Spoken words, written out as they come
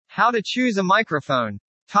How to choose a microphone.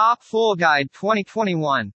 Top Full Guide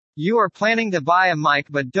 2021. You are planning to buy a mic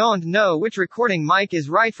but don't know which recording mic is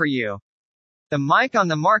right for you. The mic on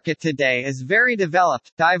the market today is very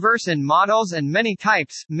developed, diverse in models and many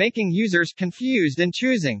types, making users confused in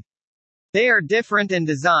choosing. They are different in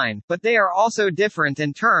design, but they are also different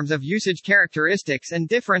in terms of usage characteristics and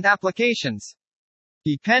different applications,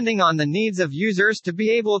 depending on the needs of users to be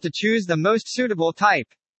able to choose the most suitable type.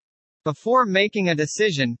 Before making a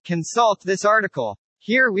decision, consult this article.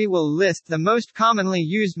 Here we will list the most commonly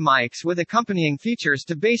used mics with accompanying features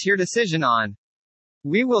to base your decision on.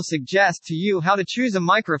 We will suggest to you how to choose a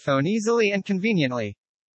microphone easily and conveniently.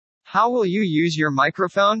 How will you use your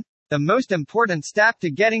microphone? The most important step to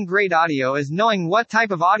getting great audio is knowing what type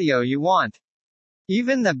of audio you want.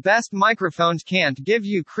 Even the best microphones can't give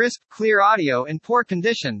you crisp, clear audio in poor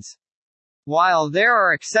conditions. While there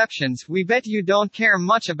are exceptions, we bet you don't care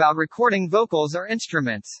much about recording vocals or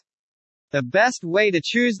instruments. The best way to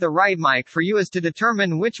choose the right mic for you is to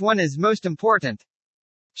determine which one is most important.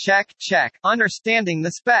 Check. Understanding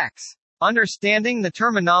the specs. Understanding the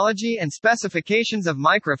terminology and specifications of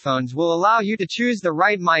microphones will allow you to choose the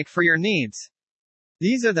right mic for your needs.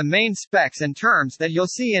 These are the main specs and terms that you'll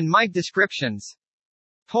see in mic descriptions.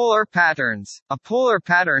 Polar patterns. A polar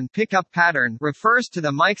pattern pickup pattern refers to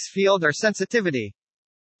the mic's field or sensitivity.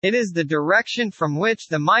 It is the direction from which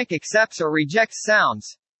the mic accepts or rejects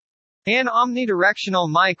sounds. An omnidirectional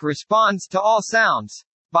mic responds to all sounds.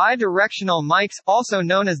 Bidirectional mics, also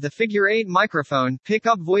known as the figure-8 microphone, pick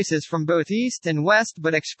up voices from both east and west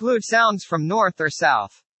but exclude sounds from north or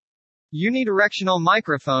south. Unidirectional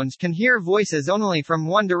microphones can hear voices only from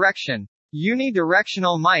one direction.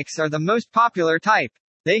 Unidirectional mics are the most popular type.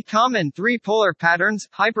 They come in three polar patterns: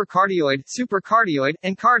 hypercardioid, supercardioid,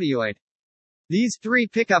 and cardioid. These three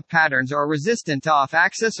pickup patterns are resistant to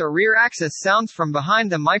off-axis or rear-axis sounds from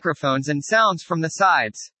behind the microphones and sounds from the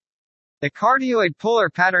sides. The cardioid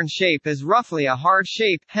polar pattern shape is roughly a hard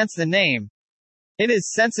shape, hence the name. It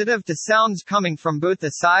is sensitive to sounds coming from both the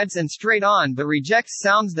sides and straight on but rejects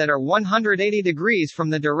sounds that are 180 degrees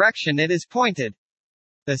from the direction it is pointed.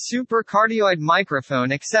 The supercardioid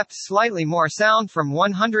microphone accepts slightly more sound from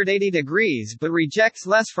 180 degrees but rejects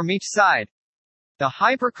less from each side. The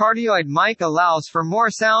hypercardioid mic allows for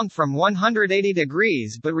more sound from 180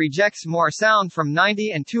 degrees but rejects more sound from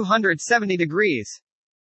 90 and 270 degrees.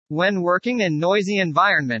 When working in noisy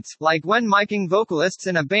environments, like when miking vocalists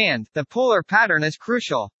in a band, the polar pattern is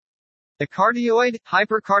crucial. The cardioid,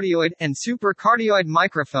 hypercardioid, and supercardioid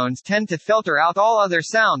microphones tend to filter out all other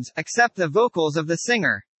sounds, except the vocals of the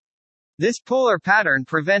singer. This polar pattern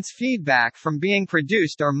prevents feedback from being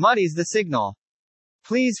produced or muddies the signal.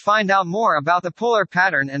 Please find out more about the polar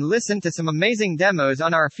pattern and listen to some amazing demos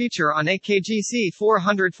on our feature on AKGC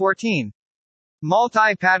 414.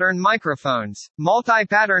 Multi-pattern microphones.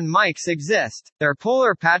 Multi-pattern mics exist. Their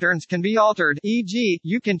polar patterns can be altered, e.g.,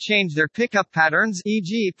 you can change their pickup patterns,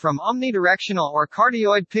 e.g., from omnidirectional or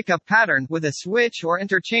cardioid pickup pattern with a switch or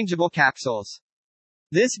interchangeable capsules.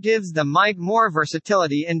 This gives the mic more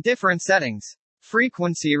versatility in different settings.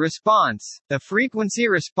 Frequency response. The frequency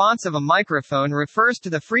response of a microphone refers to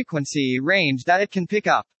the frequency range that it can pick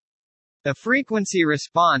up. The frequency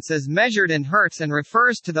response is measured in hertz and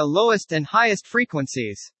refers to the lowest and highest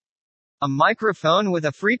frequencies. A microphone with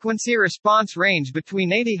a frequency response range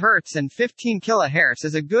between 80 Hz and 15 kHz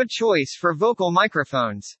is a good choice for vocal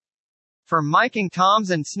microphones. For miking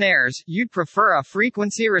toms and snares, you'd prefer a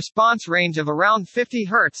frequency response range of around 50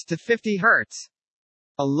 Hz to 50 Hz.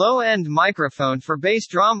 A low-end microphone for bass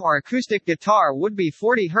drum or acoustic guitar would be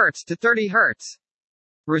 40 Hz to 30 Hz.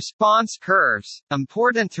 Response curves.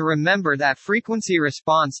 Important to remember that frequency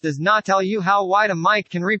response does not tell you how wide a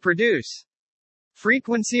mic can reproduce.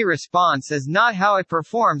 Frequency response is not how it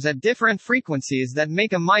performs at different frequencies that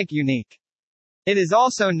make a mic unique. It is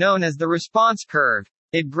also known as the response curve.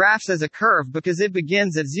 It graphs as a curve because it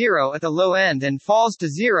begins at 0 at the low end and falls to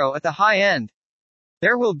 0 at the high end.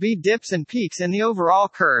 There will be dips and peaks in the overall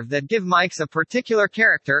curve that give mics a particular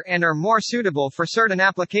character and are more suitable for certain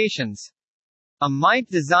applications. A mic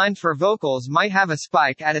designed for vocals might have a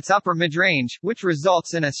spike at its upper mid-range, which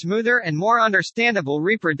results in a smoother and more understandable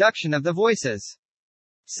reproduction of the voices.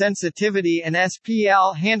 Sensitivity and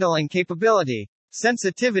SPL handling capability.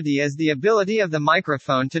 Sensitivity is the ability of the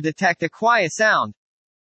microphone to detect a quiet sound.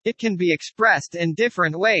 It can be expressed in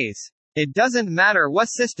different ways. It doesn't matter what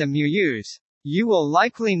system you use. You will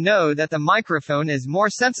likely know that the microphone is more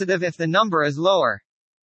sensitive if the number is lower.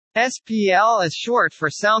 SPL is short for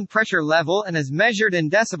sound pressure level and is measured in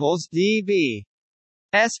decibels dB.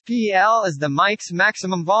 SPL is the mic's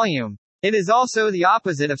maximum volume. It is also the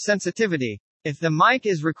opposite of sensitivity. If the mic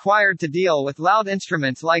is required to deal with loud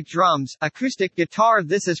instruments like drums, acoustic guitar,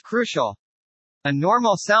 this is crucial. A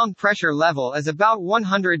normal sound pressure level is about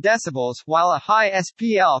 100 decibels, while a high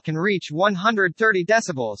SPL can reach 130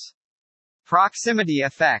 decibels. Proximity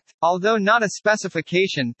effect. Although not a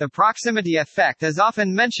specification, the proximity effect is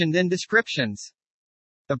often mentioned in descriptions.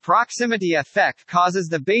 The proximity effect causes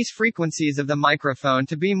the bass frequencies of the microphone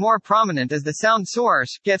to be more prominent as the sound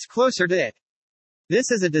source gets closer to it. This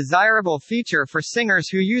is a desirable feature for singers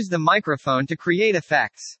who use the microphone to create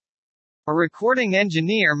effects. A recording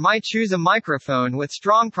engineer might choose a microphone with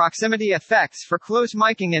strong proximity effects for close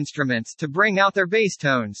miking instruments to bring out their bass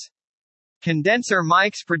tones. Condenser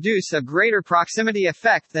mics produce a greater proximity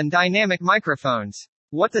effect than dynamic microphones.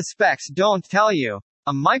 What the specs don't tell you.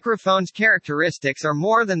 A microphone's characteristics are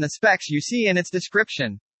more than the specs you see in its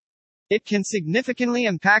description. It can significantly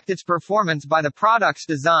impact its performance by the product's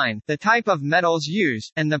design, the type of metals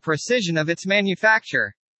used, and the precision of its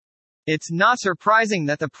manufacture. It's not surprising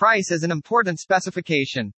that the price is an important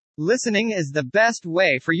specification. Listening is the best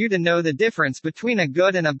way for you to know the difference between a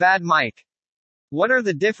good and a bad mic. What are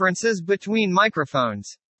the differences between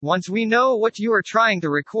microphones? Once we know what you are trying to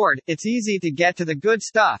record, it's easy to get to the good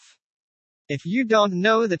stuff. If you don't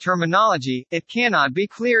know the terminology, it cannot be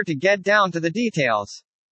clear to get down to the details.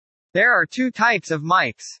 There are two types of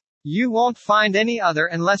mics. You won't find any other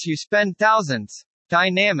unless you spend thousands.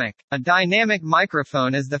 Dynamic. A dynamic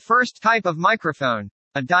microphone is the first type of microphone.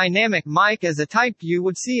 A dynamic mic is a type you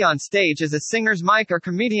would see on stage as a singer's mic or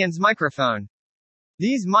comedian's microphone.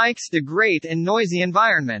 These mics do great in noisy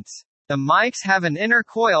environments. The mics have an inner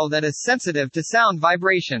coil that is sensitive to sound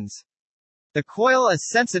vibrations. The coil is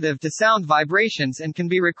sensitive to sound vibrations and can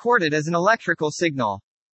be recorded as an electrical signal.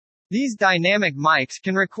 These dynamic mics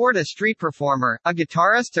can record a street performer, a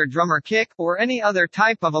guitarist or drummer kick, or any other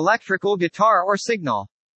type of electrical guitar or signal.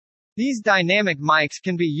 These dynamic mics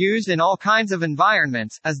can be used in all kinds of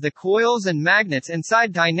environments, as the coils and magnets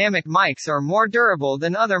inside dynamic mics are more durable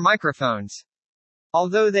than other microphones.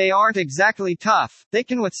 Although they aren't exactly tough, they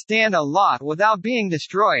can withstand a lot without being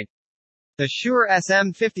destroyed. The Shure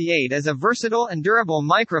SM58 is a versatile and durable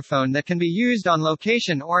microphone that can be used on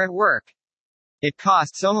location or at work. It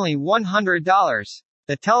costs only $100.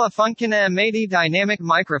 The Telefunken M80 dynamic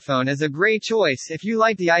microphone is a great choice if you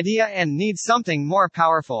like the idea and need something more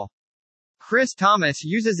powerful. Chris Thomas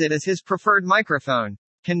uses it as his preferred microphone.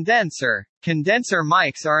 Condenser. Condenser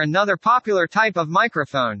mics are another popular type of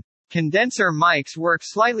microphone. Condenser mics work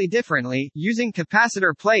slightly differently, using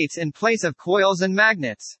capacitor plates in place of coils and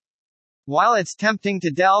magnets. While it's tempting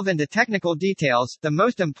to delve into technical details, the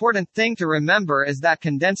most important thing to remember is that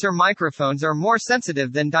condenser microphones are more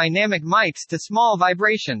sensitive than dynamic mics to small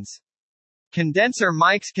vibrations. Condenser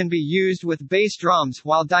mics can be used with bass drums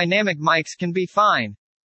while dynamic mics can be fine.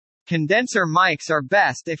 Condenser mics are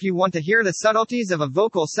best if you want to hear the subtleties of a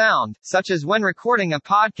vocal sound, such as when recording a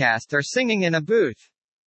podcast or singing in a booth.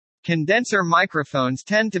 Condenser microphones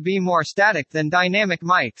tend to be more static than dynamic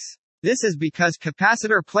mics. This is because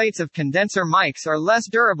capacitor plates of condenser mics are less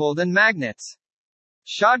durable than magnets.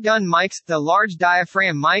 Shotgun mics, the large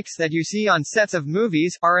diaphragm mics that you see on sets of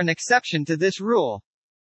movies, are an exception to this rule.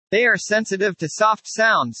 They are sensitive to soft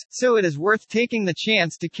sounds, so it is worth taking the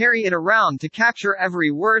chance to carry it around to capture every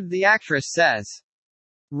word the actress says.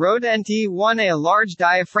 Rode NT1A, a large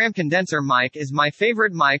diaphragm condenser mic, is my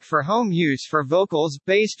favorite mic for home use for vocals,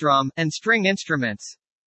 bass drum, and string instruments.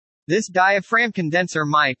 This diaphragm condenser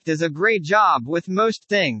mic does a great job with most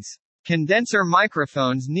things. Condenser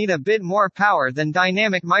microphones need a bit more power than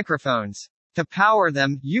dynamic microphones. To power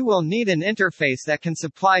them, you will need an interface that can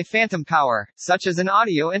supply phantom power, such as an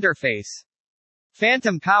audio interface.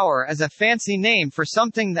 Phantom power is a fancy name for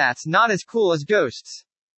something that's not as cool as ghosts.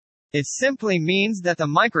 It simply means that the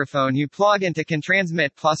microphone you plug into can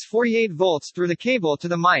transmit plus 48 volts through the cable to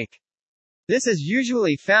the mic. This is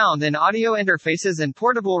usually found in audio interfaces and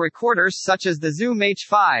portable recorders such as the Zoom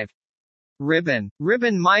H5. Ribbon.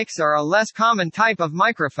 Ribbon mics are a less common type of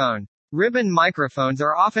microphone. Ribbon microphones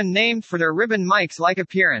are often named for their ribbon mics-like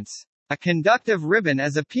appearance. A conductive ribbon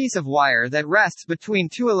is a piece of wire that rests between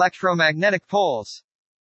two electromagnetic poles.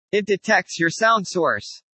 It detects your sound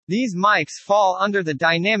source. These mics fall under the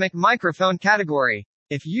dynamic microphone category.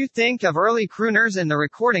 If you think of early crooners in the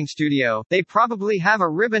recording studio, they probably have a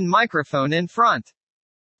ribbon microphone in front.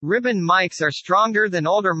 Ribbon mics are stronger than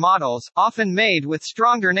older models, often made with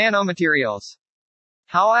stronger nanomaterials.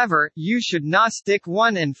 However, you should not stick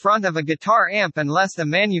one in front of a guitar amp unless the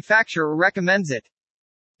manufacturer recommends it.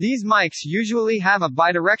 These mics usually have a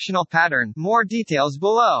bidirectional pattern, more details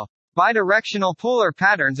below. Bidirectional polar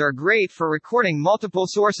patterns are great for recording multiple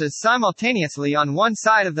sources simultaneously on one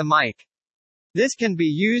side of the mic. This can be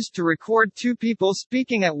used to record two people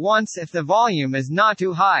speaking at once if the volume is not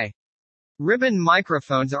too high. Ribbon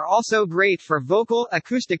microphones are also great for vocal,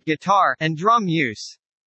 acoustic guitar, and drum use.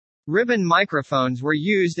 Ribbon microphones were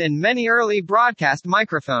used in many early broadcast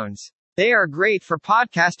microphones. They are great for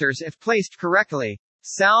podcasters if placed correctly.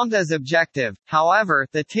 Sound is objective, however,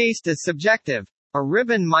 the taste is subjective. A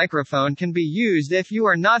ribbon microphone can be used if you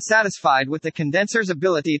are not satisfied with the condenser's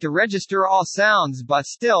ability to register all sounds but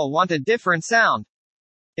still want a different sound.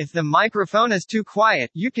 If the microphone is too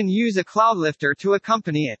quiet, you can use a cloud lifter to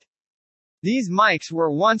accompany it. These mics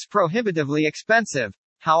were once prohibitively expensive.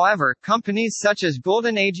 However, companies such as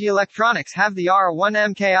Golden Age Electronics have the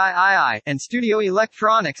R1 MKII, and Studio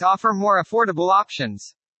Electronics offer more affordable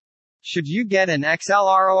options. Should you get an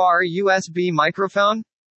XLR USB microphone?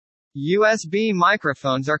 USB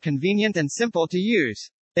microphones are convenient and simple to use.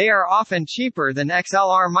 They are often cheaper than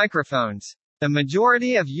XLR microphones. The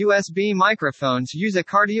majority of USB microphones use a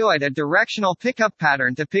cardioid, a directional pickup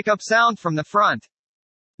pattern to pick up sound from the front.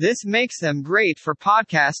 This makes them great for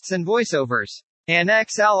podcasts and voiceovers. An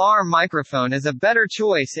XLR microphone is a better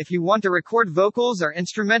choice if you want to record vocals or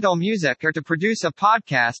instrumental music or to produce a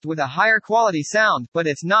podcast with a higher quality sound, but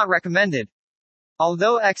it's not recommended.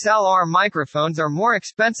 Although XLR microphones are more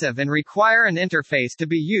expensive and require an interface to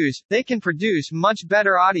be used, they can produce much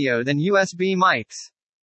better audio than USB mics.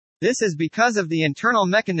 This is because of the internal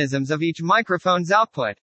mechanisms of each microphone's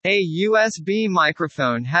output. A USB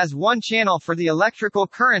microphone has one channel for the electrical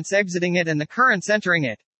currents exiting it and the currents entering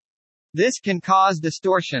it. This can cause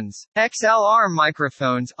distortions. XLR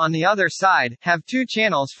microphones, on the other side, have two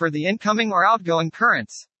channels for the incoming or outgoing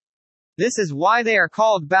currents. This is why they are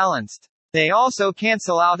called balanced. They also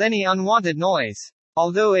cancel out any unwanted noise.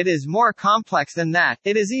 Although it is more complex than that,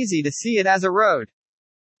 it is easy to see it as a road.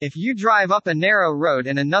 If you drive up a narrow road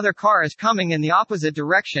and another car is coming in the opposite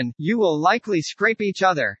direction, you will likely scrape each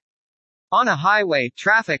other. On a highway,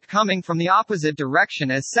 traffic coming from the opposite direction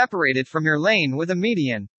is separated from your lane with a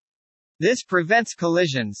median. This prevents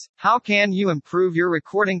collisions. How can you improve your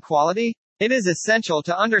recording quality? It is essential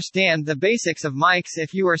to understand the basics of mics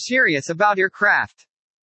if you are serious about your craft.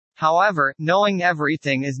 However, knowing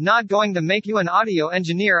everything is not going to make you an audio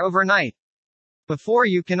engineer overnight. Before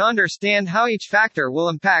you can understand how each factor will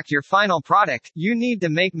impact your final product, you need to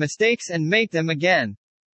make mistakes and make them again.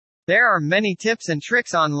 There are many tips and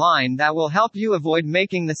tricks online that will help you avoid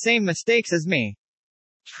making the same mistakes as me.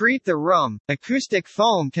 Treat the room. Acoustic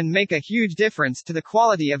foam can make a huge difference to the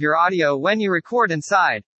quality of your audio when you record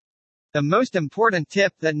inside. The most important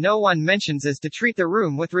tip that no one mentions is to treat the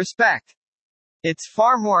room with respect. It's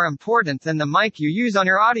far more important than the mic you use on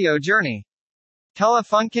your audio journey.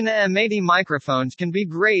 Telefunken M80 microphones can be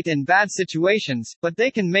great in bad situations, but they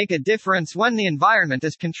can make a difference when the environment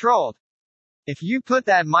is controlled. If you put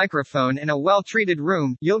that microphone in a well-treated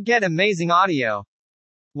room, you'll get amazing audio.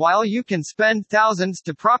 While you can spend thousands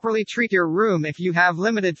to properly treat your room if you have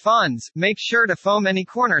limited funds, make sure to foam any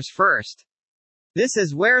corners first. This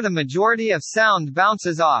is where the majority of sound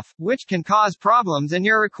bounces off, which can cause problems in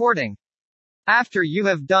your recording. After you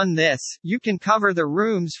have done this, you can cover the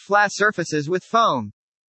room's flat surfaces with foam.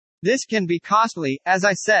 This can be costly, as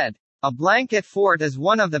I said. A blanket fort is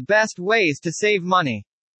one of the best ways to save money.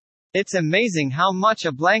 It's amazing how much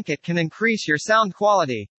a blanket can increase your sound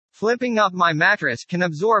quality. Flipping up my mattress can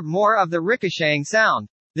absorb more of the ricocheting sound.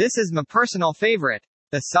 This is my personal favorite.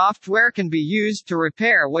 The software can be used to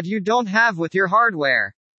repair what you don't have with your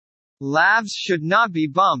hardware. Lavs should not be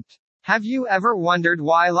bumped. Have you ever wondered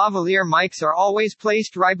why lavalier mics are always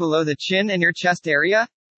placed right below the chin and your chest area?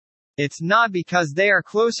 It's not because they are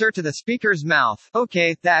closer to the speaker's mouth.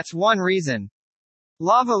 Okay, that's one reason.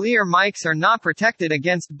 Lavalier mics are not protected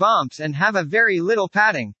against bumps and have a very little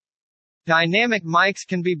padding. Dynamic mics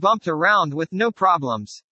can be bumped around with no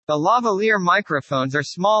problems. The lavalier microphones are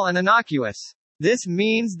small and innocuous. This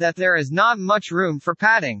means that there is not much room for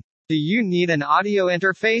padding. Do you need an audio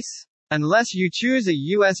interface? Unless you choose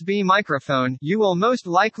a USB microphone, you will most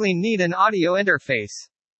likely need an audio interface.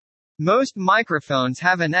 Most microphones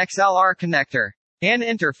have an XLR connector. An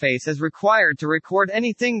interface is required to record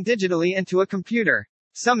anything digitally into a computer.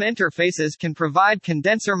 Some interfaces can provide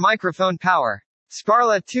condenser microphone power.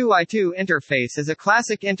 Scarlett 2i2 interface is a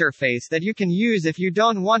classic interface that you can use if you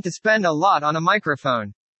don't want to spend a lot on a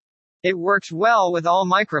microphone. It works well with all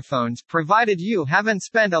microphones, provided you haven't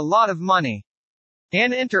spent a lot of money.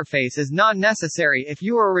 An interface is not necessary if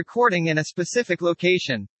you are recording in a specific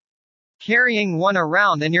location. Carrying one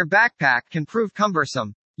around in your backpack can prove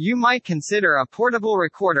cumbersome. You might consider a portable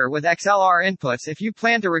recorder with XLR inputs if you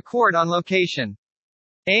plan to record on location.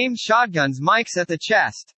 Aim shotgun's mics at the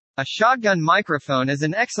chest. A shotgun microphone is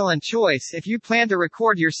an excellent choice if you plan to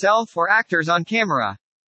record yourself or actors on camera.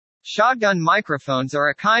 Shotgun microphones are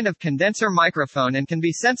a kind of condenser microphone and can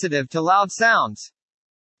be sensitive to loud sounds.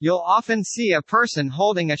 You'll often see a person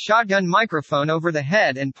holding a shotgun microphone over the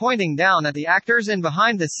head and pointing down at the actors in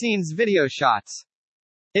behind-the-scenes video shots.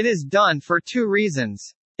 It is done for two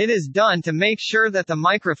reasons. It is done to make sure that the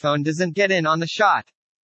microphone doesn't get in on the shot.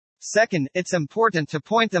 Second, it's important to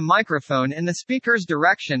point the microphone in the speaker's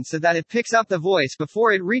direction so that it picks up the voice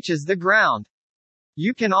before it reaches the ground.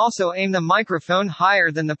 You can also aim the microphone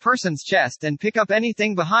higher than the person's chest and pick up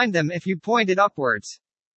anything behind them if you point it upwards.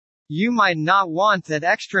 You might not want that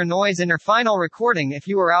extra noise in your final recording if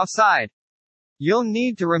you are outside. You'll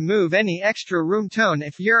need to remove any extra room tone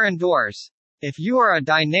if you're indoors. If you are a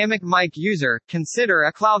dynamic mic user, consider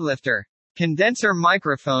a Cloudlifter. Condenser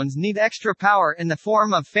microphones need extra power in the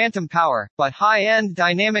form of phantom power, but high-end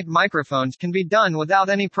dynamic microphones can be done without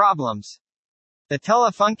any problems. The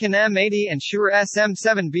Telefunken M80 and Shure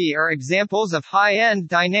SM7B are examples of high-end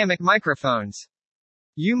dynamic microphones.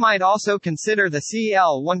 You might also consider the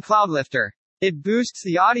CL1 Cloudlifter. It boosts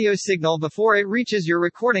the audio signal before it reaches your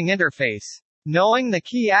recording interface. Knowing the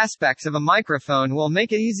key aspects of a microphone will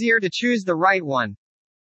make it easier to choose the right one.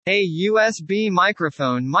 A USB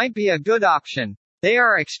microphone might be a good option. They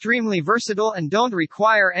are extremely versatile and don't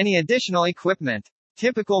require any additional equipment.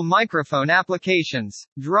 Typical microphone applications.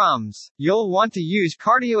 Drums. You'll want to use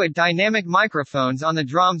cardioid dynamic microphones on the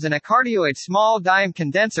drums and a cardioid small diaphragm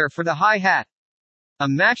condenser for the hi-hat. A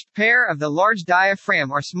matched pair of the large diaphragm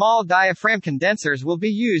or small diaphragm condensers will be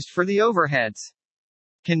used for the overheads.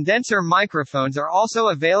 Condenser microphones are also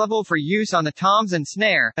available for use on the toms and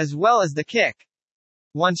snare, as well as the kick.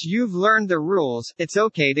 Once you've learned the rules, it's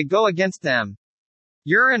okay to go against them.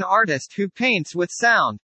 You're an artist who paints with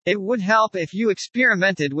sound. It would help if you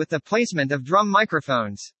experimented with the placement of drum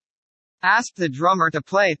microphones. Ask the drummer to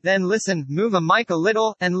play, then listen, move a mic a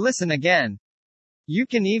little, and listen again. You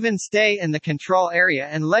can even stay in the control area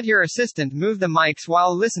and let your assistant move the mics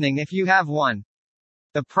while listening if you have one.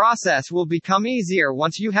 The process will become easier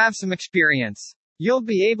once you have some experience. You'll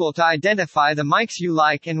be able to identify the mics you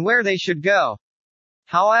like and where they should go.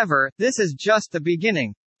 However, this is just the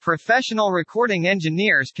beginning. Professional recording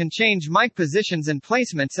engineers can change mic positions and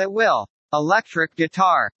placements at will. Electric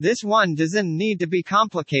guitar. This one doesn't need to be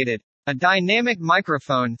complicated. A dynamic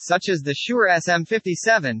microphone, such as the Shure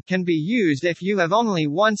SM57, can be used if you have only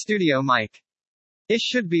one studio mic. It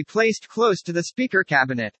should be placed close to the speaker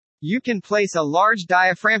cabinet. You can place a large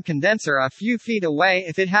diaphragm condenser a few feet away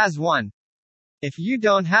if it has one. If you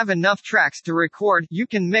don't have enough tracks to record, you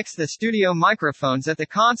can mix the studio microphones at the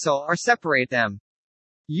console or separate them.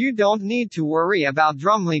 You don't need to worry about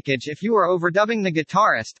drum leakage if you are overdubbing the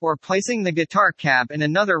guitarist, or placing the guitar cab in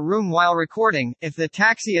another room while recording. If the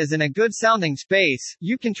taxi is in a good sounding space,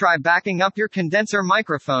 you can try backing up your condenser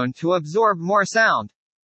microphone to absorb more sound.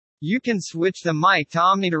 You can switch the mic to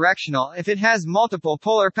omnidirectional if it has multiple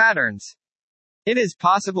polar patterns. It is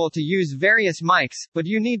possible to use various mics, but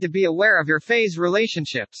you need to be aware of your phase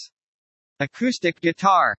relationships. Acoustic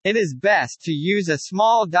guitar. It is best to use a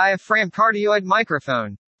small diaphragm cardioid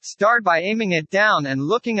microphone. Start by aiming it down and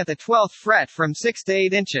looking at the 12th fret from 6 to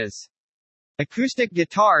 8 inches. Acoustic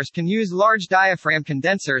guitars can use large diaphragm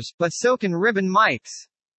condensers, but so can ribbon mics.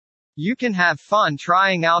 You can have fun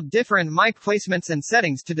trying out different mic placements and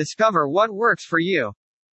settings to discover what works for you.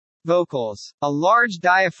 Vocals. A large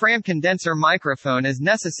diaphragm condenser microphone is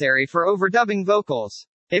necessary for overdubbing vocals.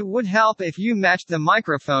 It would help if you matched the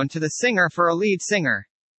microphone to the singer for a lead singer.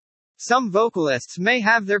 Some vocalists may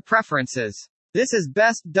have their preferences. This is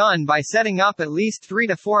best done by setting up at least 3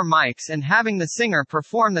 to 4 mics and having the singer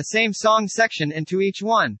perform the same song section into each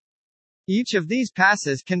one. Each of these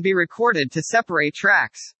passes can be recorded to separate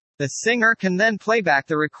tracks. The singer can then play back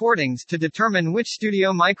the recordings to determine which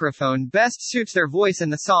studio microphone best suits their voice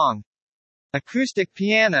in the song. Acoustic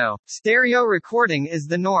piano. Stereo recording is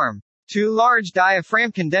the norm. 2 large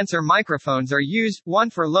diaphragm condenser microphones are used,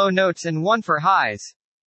 one for low notes and one for highs.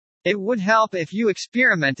 It would help if you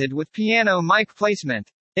experimented with piano mic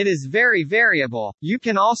placement. It is very variable. You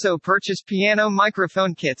can also purchase piano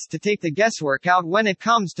microphone kits to take the guesswork out when it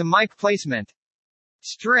comes to mic placement.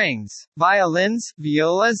 Strings. Violins,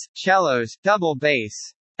 violas, cellos, double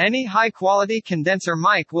bass. Any high-quality condenser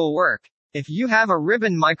mic will work. If you have a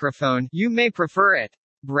ribbon microphone, you may prefer it.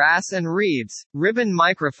 Brass and reeds. Ribbon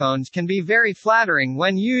microphones can be very flattering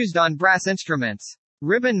when used on brass instruments.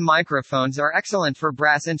 Ribbon microphones are excellent for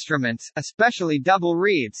brass instruments, especially double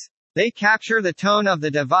reeds. They capture the tone of the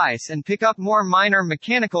device and pick up more minor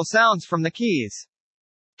mechanical sounds from the keys.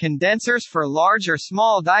 Condensers for large or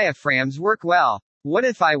small diaphragms work well. What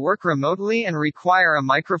if I work remotely and require a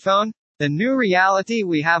microphone? The new reality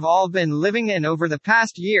we have all been living in over the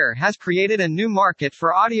past year has created a new market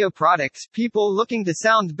for audio products, people looking to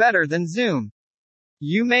sound better than Zoom.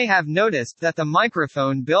 You may have noticed that the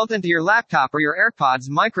microphone built into your laptop or your AirPods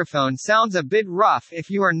microphone sounds a bit rough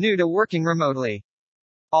if you are new to working remotely.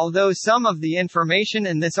 Although some of the information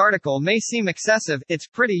in this article may seem excessive, it's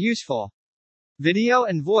pretty useful. Video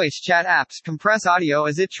and voice chat apps compress audio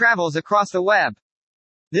as it travels across the web.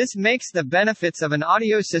 This makes the benefits of an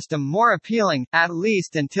audio system more appealing, at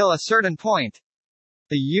least until a certain point.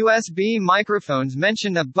 The USB microphones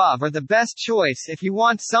mentioned above are the best choice if you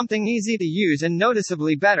want something easy to use and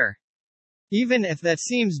noticeably better. Even if that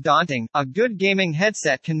seems daunting, a good gaming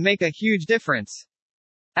headset can make a huge difference.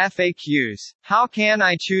 FAQs. How can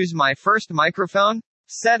I choose my first microphone?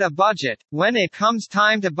 Set a budget. When it comes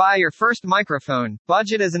time to buy your first microphone,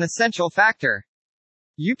 budget is an essential factor.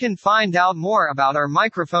 You can find out more about our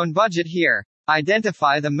microphone budget here.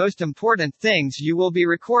 Identify the most important things you will be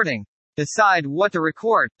recording. Decide what to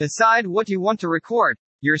record. Decide what you want to record.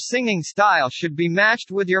 Your singing style should be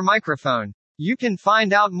matched with your microphone. You can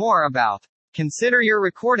find out more about. Consider your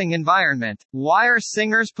recording environment. Why are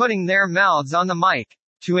singers putting their mouths on the mic?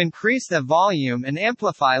 To increase the volume and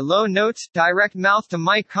amplify low notes, direct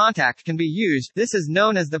mouth-to-mic contact can be used. This is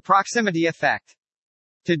known as the proximity effect.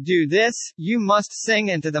 To do this, you must sing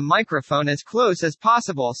into the microphone as close as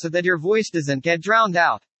possible so that your voice doesn't get drowned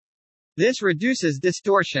out. This reduces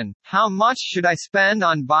distortion. How much should I spend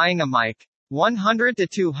on buying a mic? $100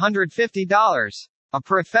 to $250. A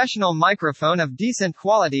professional microphone of decent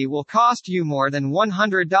quality will cost you more than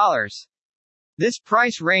 $100. This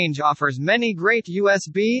price range offers many great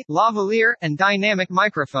USB, lavalier, and dynamic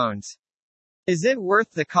microphones. Is it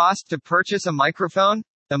worth the cost to purchase a microphone?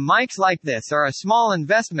 The mics like this are a small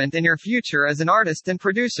investment in your future as an artist and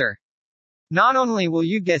producer. Not only will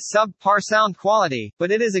you get subpar sound quality,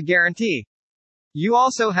 but it is a guarantee. You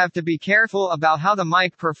also have to be careful about how the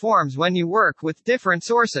mic performs when you work with different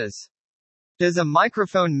sources. Does a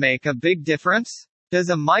microphone make a big difference? Does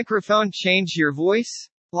a microphone change your voice?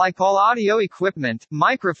 Like all audio equipment,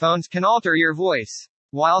 microphones can alter your voice.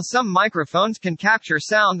 While some microphones can capture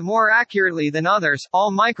sound more accurately than others,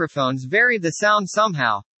 all microphones vary the sound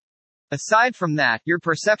somehow. Aside from that, your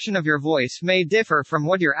perception of your voice may differ from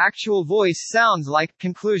what your actual voice sounds like.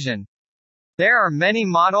 Conclusion. There are many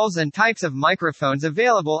models and types of microphones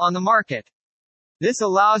available on the market. This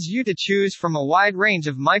allows you to choose from a wide range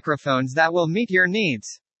of microphones that will meet your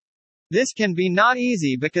needs. This can be not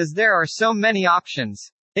easy because there are so many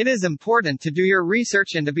options. It is important to do your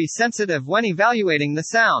research and to be sensitive when evaluating the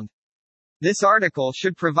sound. This article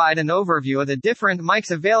should provide an overview of the different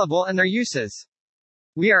mics available and their uses.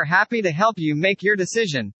 We are happy to help you make your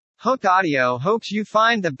decision. Hooked Audio hopes you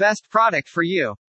find the best product for you.